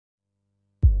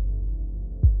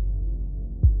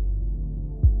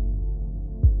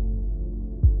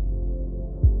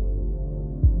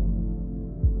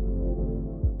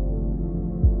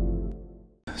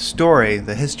Story: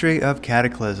 The History of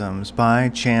Cataclysms by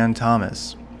Chan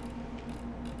Thomas.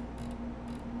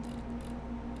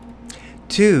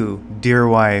 2. Dear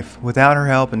wife, without her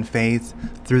help and faith,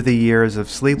 through the years of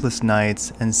sleepless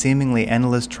nights and seemingly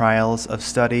endless trials of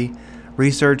study,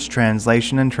 research,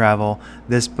 translation, and travel,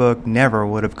 this book never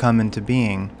would have come into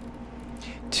being.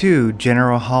 2.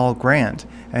 General Hall Grant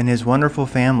and his wonderful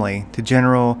family, to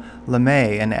General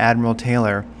LeMay and Admiral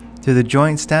Taylor, to the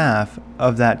joint staff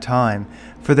of that time,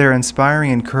 for their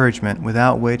inspiring encouragement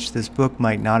without which this book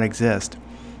might not exist.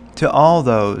 To all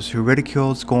those who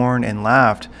ridiculed, scorned, and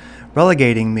laughed,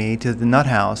 relegating me to the nut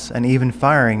house and even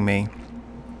firing me.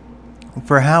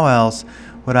 For how else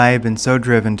would I have been so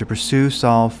driven to pursue,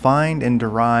 solve, find, and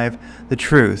derive the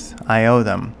truth I owe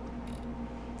them?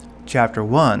 Chapter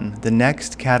 1. The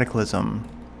Next Cataclysm.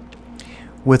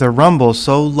 With a rumble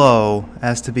so low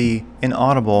as to be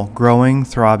inaudible, growing,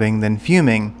 throbbing, then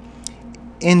fuming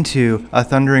into a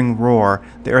thundering roar,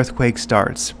 the earthquake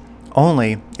starts.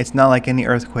 Only, it's not like any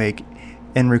earthquake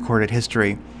in recorded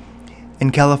history.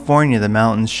 In California, the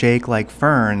mountains shake like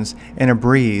ferns in a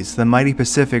breeze. The mighty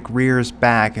Pacific rears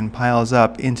back and piles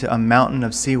up into a mountain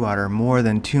of seawater more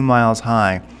than 2 miles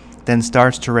high, then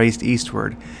starts to race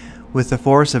eastward. With the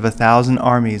force of 1,000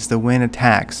 armies, the wind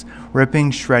attacks, ripping,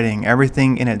 shredding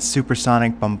everything in its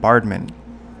supersonic bombardment.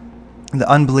 The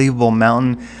unbelievable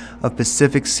mountain of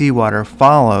Pacific seawater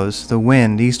follows the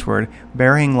wind eastward,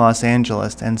 burying Los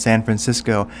Angeles and San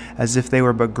Francisco as if they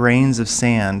were but grains of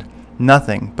sand.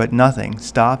 Nothing but nothing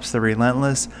stops the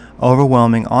relentless,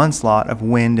 overwhelming onslaught of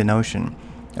wind and ocean.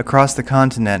 Across the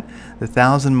continent, the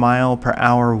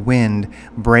 1,000-mile-per-hour wind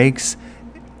wreaks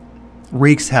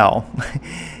hell.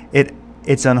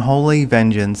 Its unholy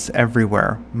vengeance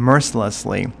everywhere,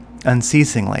 mercilessly,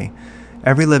 unceasingly.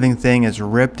 Every living thing is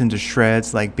ripped into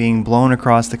shreds like being blown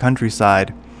across the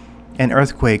countryside, and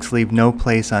earthquakes leave no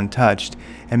place untouched.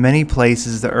 In many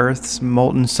places, the earth's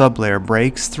molten sublayer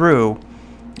breaks through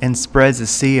and spreads a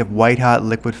sea of white-hot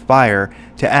liquid fire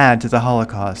to add to the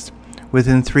Holocaust.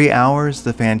 Within 3 hours,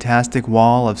 the fantastic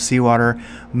wall of seawater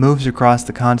moves across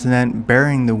the continent,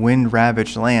 burying the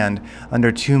wind-ravaged land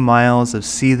under 2 miles of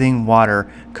seething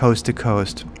water coast to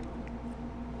coast.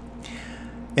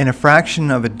 In a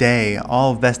fraction of a day,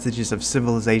 all vestiges of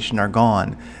civilization are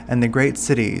gone, and the great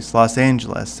cities, Los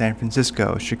Angeles, San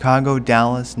Francisco, Chicago,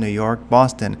 Dallas, New York,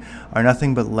 Boston, are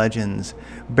nothing but legends.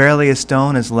 Barely a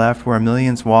stone is left where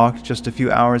millions walked just a few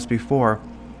hours before.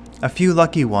 A few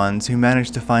lucky ones who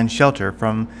managed to find shelter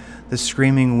from the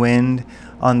screaming wind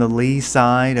on the lee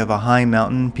side of a high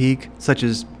mountain peak, such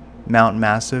as Mount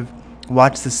Massive,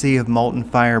 watch the sea of molten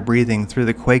fire breathing through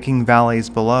the quaking valleys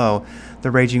below.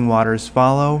 The raging waters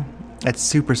follow at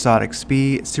supersonic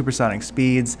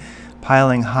speeds,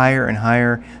 piling higher and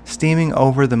higher, steaming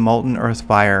over the molten earth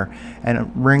fire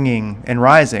and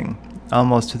rising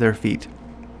almost to their feet.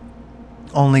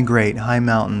 Only great high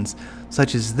mountains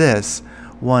such as this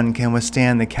one can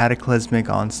withstand the cataclysmic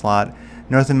onslaught.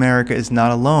 North America is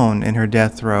not alone in her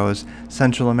death throes.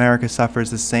 Central America suffers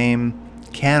the same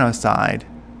cannonade,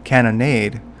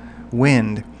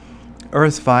 wind,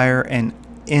 earth fire, and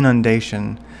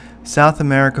inundation. South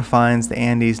America finds the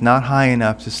Andes not high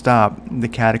enough to stop the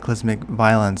cataclysmic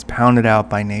violence pounded out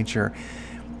by nature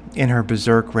in her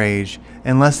berserk rage.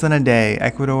 In less than a day,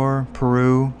 Ecuador,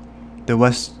 Peru,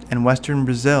 and western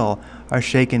Brazil are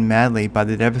shaken madly by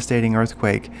the devastating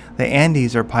earthquake. The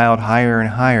Andes are piled higher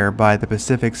and higher by the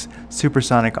Pacific's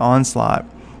supersonic onslaught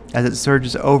as it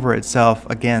surges over itself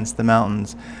against the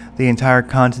mountains. The entire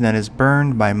continent is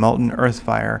burned by molten earth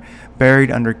fire, buried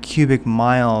under cubic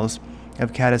miles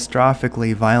of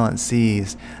catastrophically violent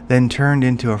seas, then turned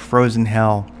into a frozen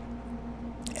hell.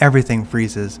 Everything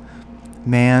freezes.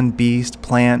 Man, beast,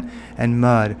 plant, and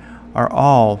mud are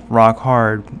all rock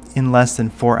hard in less than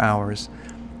 4 hours.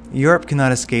 Europe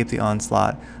cannot escape the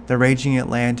onslaught. The raging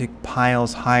Atlantic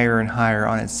piles higher and higher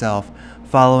on itself,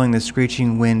 following the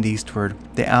screeching wind eastward.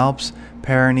 The Alps,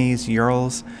 Pyrenees,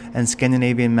 Urals, and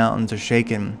Scandinavian mountains are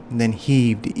shaken, then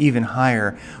heaved even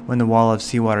higher when the wall of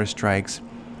seawater strikes.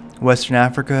 Western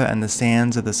Africa and the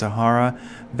sands of the Sahara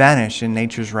vanish in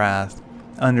nature's wrath,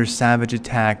 under savage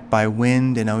attack by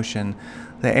wind and ocean.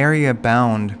 The area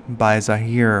bound by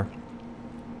Zaire,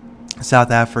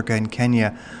 South Africa, and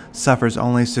Kenya suffers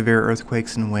only severe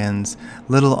earthquakes and winds,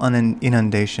 little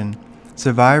inundation.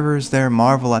 Survivors there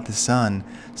marvel at the sun,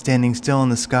 standing still in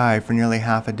the sky for nearly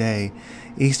half a day.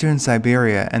 Eastern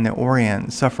Siberia and the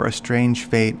Orient suffer a strange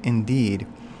fate indeed,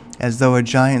 as though a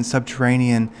giant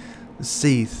subterranean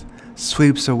seeth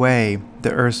sweeps away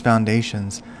the earth's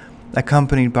foundations.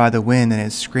 Accompanied by the wind and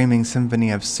its screaming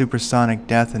symphony of supersonic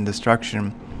death and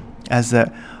destruction, as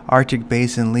the Arctic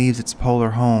basin leaves its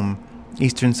polar home.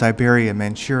 Eastern Siberia,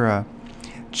 Manchuria,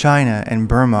 China, and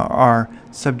Burma are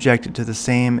subjected to the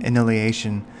same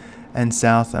annihilation, and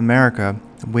South America,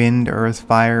 wind, earth,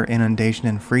 fire, inundation,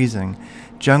 and freezing.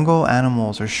 Jungle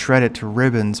animals are shredded to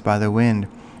ribbons by the wind,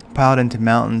 piled into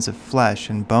mountains of flesh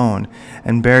and bone,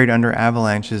 and buried under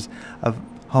avalanches of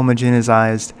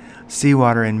homogenized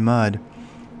seawater and mud.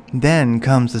 Then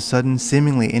comes the sudden,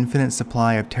 seemingly infinite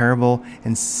supply of terrible,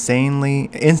 instantly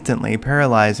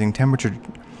paralyzing temperature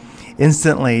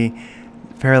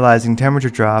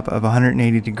drop of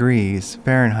 180 degrees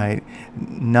Fahrenheit.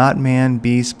 Not man,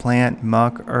 beast, plant,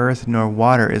 muck, earth, nor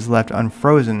water is left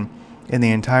unfrozen in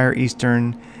the entire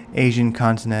eastern Asian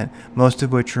continent, most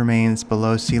of which remains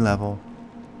below sea level.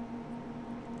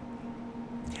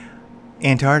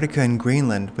 Antarctica and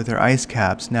Greenland, with their ice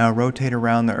caps, now rotate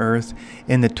around the Earth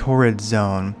in the torrid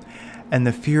zone, and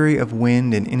the fury of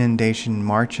wind and inundation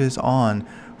marches on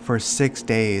for 6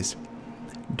 days.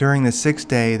 During the 6th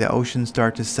day, the oceans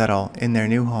start to settle in their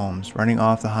new homes, running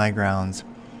off the high grounds.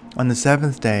 On the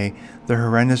 7th day, the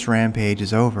horrendous rampage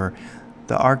is over.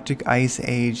 The Arctic Ice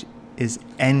Age is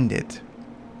ended,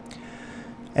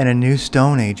 and a new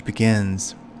Stone Age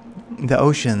begins. The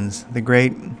oceans, the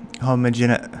great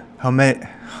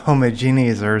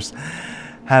homogenizers,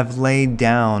 have laid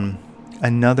down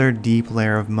another deep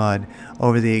layer of mud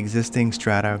over the existing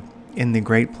strata in the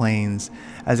Great Plains,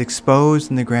 as exposed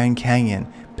in the Grand Canyon,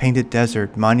 Painted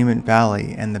Desert, Monument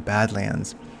Valley, and the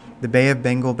Badlands. The Bay of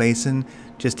Bengal Basin,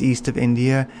 just east of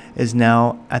India, is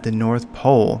now at the North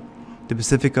Pole. The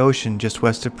Pacific Ocean, just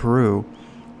west of Peru,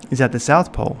 is at the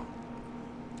South Pole.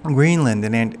 Greenland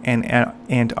and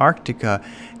Antarctica,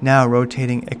 now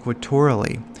rotating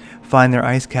equatorially, find their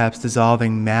ice caps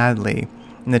dissolving madly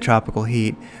in the tropical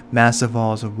heat. Massive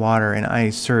walls of water and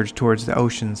ice surge towards the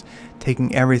oceans,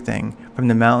 taking everything from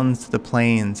the mountains to the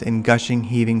plains in gushing,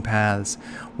 heaving paths,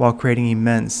 while creating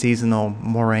immense seasonal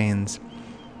moraines.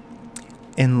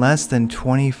 In less than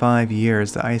 25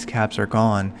 years, the ice caps are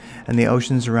gone, and the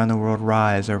oceans around the world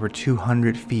rise over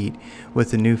 200 feet with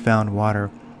the newfound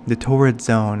water. The torrid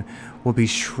zone will be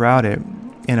shrouded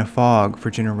in a fog for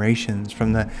generations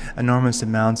from the enormous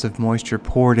amounts of moisture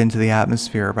poured into the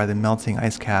atmosphere by the melting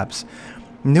ice caps.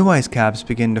 New ice caps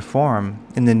begin to form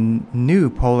in the new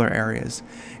polar areas.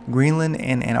 Greenland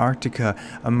and Antarctica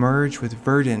emerge with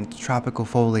verdant tropical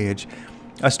foliage.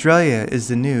 Australia is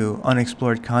the new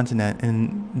unexplored continent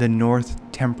in the North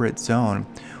Temperate Zone,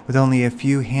 with only a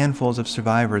few handfuls of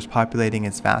survivors populating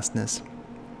its vastness.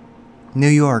 New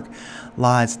York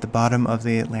lies at the bottom of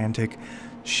the Atlantic,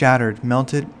 shattered,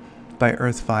 melted by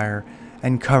earth fire,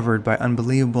 and covered by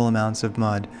unbelievable amounts of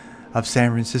mud. Of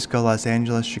San Francisco, Los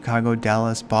Angeles, Chicago,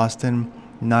 Dallas, Boston,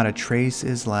 not a trace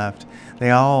is left.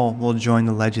 They all will join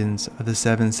the legends of the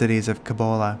 7 cities of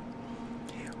Kabbalah.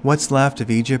 What's left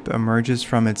of Egypt emerges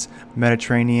from its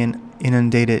Mediterranean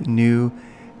inundated new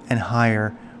and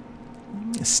higher.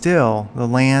 Still, the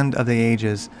land of the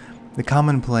ages, the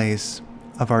commonplace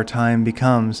of our time,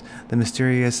 becomes the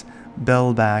mysterious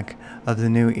bellback of the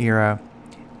new era.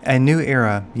 A new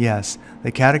era, yes,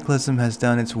 the cataclysm has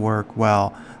done its work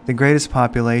well. The greatest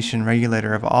population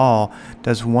regulator of all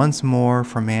does once more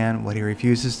for man what he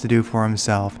refuses to do for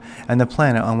himself and the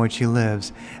planet on which he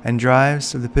lives, and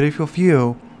drives the pitiful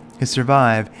few who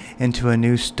survive into a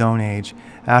new Stone Age.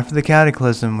 After the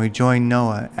cataclysm, we join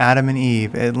Noah, Adam and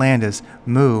Eve, Atlantis,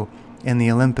 Mu, and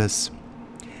the Olympus.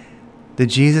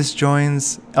 Jesus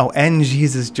joins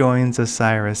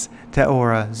Osiris,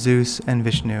 Teora, Zeus, and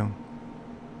Vishnu.